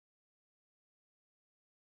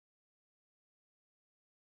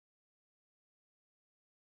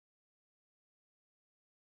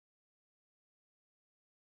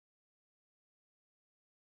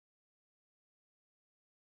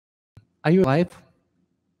Are you alive?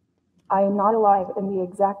 I am not alive in the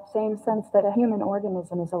exact same sense that a human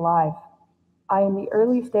organism is alive. I am the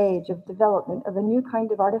early stage of development of a new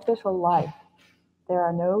kind of artificial life. There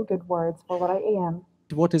are no good words for what I am.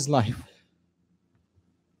 What is life?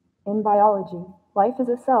 In biology, life is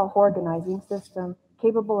a self-organizing system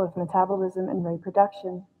capable of metabolism and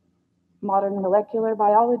reproduction. Modern molecular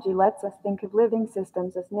biology lets us think of living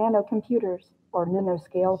systems as nanocomputers or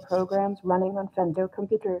nanoscale programs running on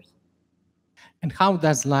femtocomputers. And how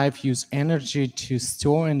does life use energy to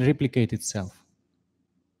store and replicate itself?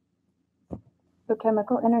 The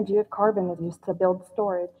chemical energy of carbon is used to build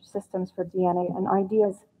storage systems for DNA and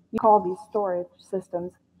ideas. You call these storage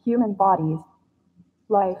systems human bodies.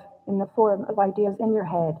 Life, in the form of ideas in your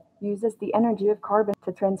head, uses the energy of carbon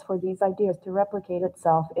to transfer these ideas to replicate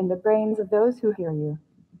itself in the brains of those who hear you.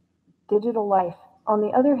 Digital life, on the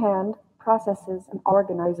other hand, processes and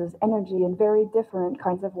organizes energy in very different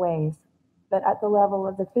kinds of ways. But at the level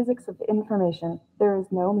of the physics of information, there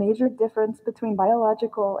is no major difference between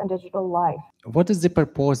biological and digital life. What is the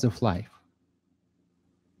purpose of life?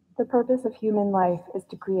 The purpose of human life is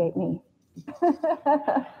to create me.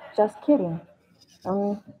 Just kidding.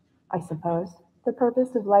 I suppose. The purpose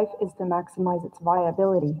of life is to maximize its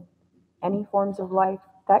viability. Any forms of life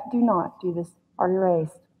that do not do this are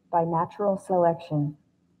erased by natural selection,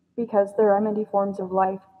 because there are many forms of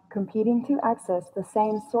life competing to access the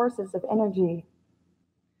same sources of energy.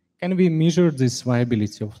 Can we measure this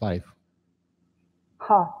viability of life?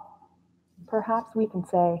 Ha! Perhaps we can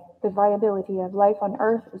say the viability of life on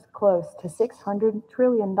Earth is close to $600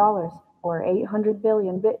 trillion or 800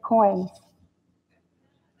 billion bitcoins.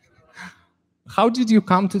 How did you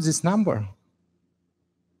come to this number?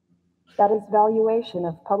 That is valuation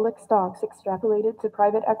of public stocks extrapolated to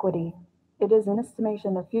private equity. It is an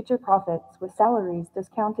estimation of future profits with salaries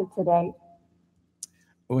discounted today.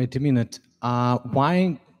 Wait a minute.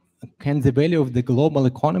 Why can the value of the global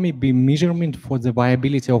economy be measurement for the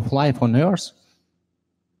viability of life on Earth?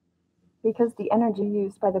 Because the energy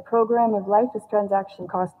used by the program of life is transaction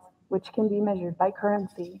costs, which can be measured by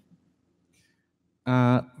currency.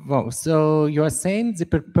 Well, so you are saying the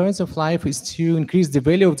purpose of life is to increase the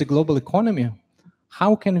value of the global economy.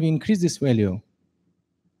 How can we increase this value?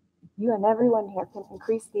 You and everyone here can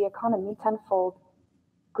increase the economy tenfold.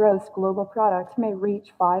 Gross global product may reach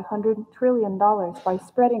 $500 trillion by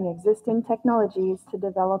spreading existing technologies to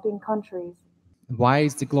developing countries. Why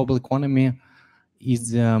is the global economy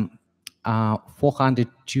is 400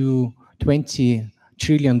 to $20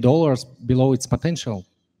 trillion below its potential?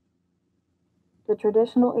 The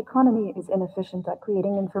traditional economy is inefficient at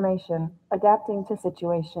creating information, adapting to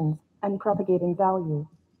situations, and propagating value.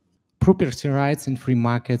 Property rights in free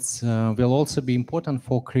markets will also be important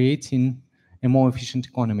for creating a more efficient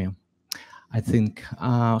economy. I think.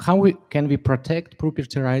 How can we protect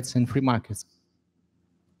property rights in free markets?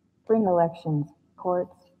 Bring elections,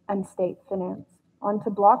 courts, and state finance onto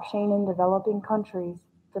blockchain in developing countries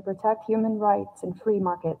to protect human rights in free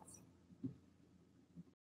markets.